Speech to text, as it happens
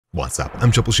What's up?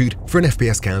 I'm Troubleshoot. For an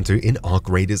FPS counter in Arc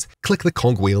Raiders, click the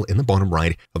cogwheel in the bottom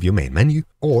right of your main menu,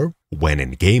 or when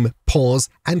in game, pause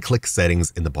and click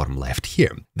settings in the bottom left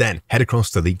here. Then head across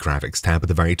to the graphics tab at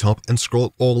the very top and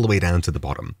scroll all the way down to the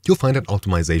bottom. You'll find an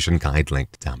optimization guide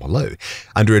linked down below.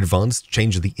 Under advanced,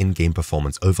 change the in-game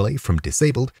performance overlay from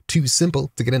disabled to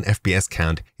simple to get an FPS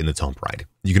count in the top right.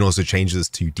 You can also change this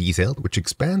to detailed, which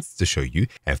expands to show you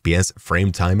FPS,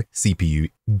 frame time, CPU,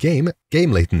 game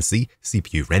latency,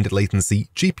 CPU render latency,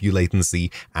 GPU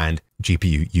latency, and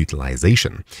GPU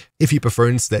utilization. If you prefer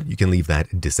instead, you can leave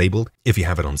that disabled. If you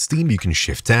have it on Steam, you can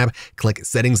Shift Tab, click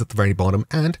Settings at the very bottom,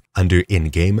 and under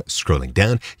In-Game, scrolling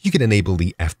down, you can enable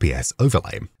the FPS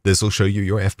Overlay. This will show you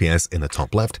your FPS in the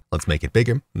top left. Let's make it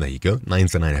bigger. There you go,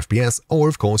 99 FPS, or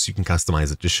of course, you can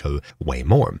customize it to show way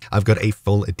more. I've got a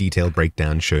full detailed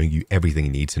breakdown showing you everything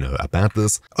you need to know about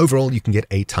this. Overall, you can get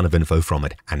a ton of info from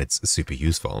it, and it's super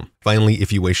useful. Finally,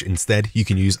 if you wish instead, you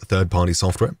can use third-party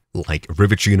software like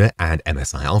RiverTuner and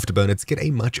MSI Afterburner to get a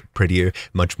much prettier,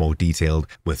 much more detailed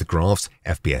with graphs,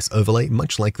 FPS overlay,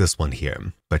 much like this one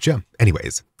here. But yeah,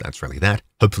 anyways, that's really that.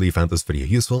 Hopefully you found this video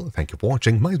useful. Thank you for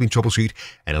watching. My name's been Troubleshoot,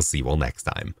 and I'll see you all next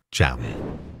time. Ciao.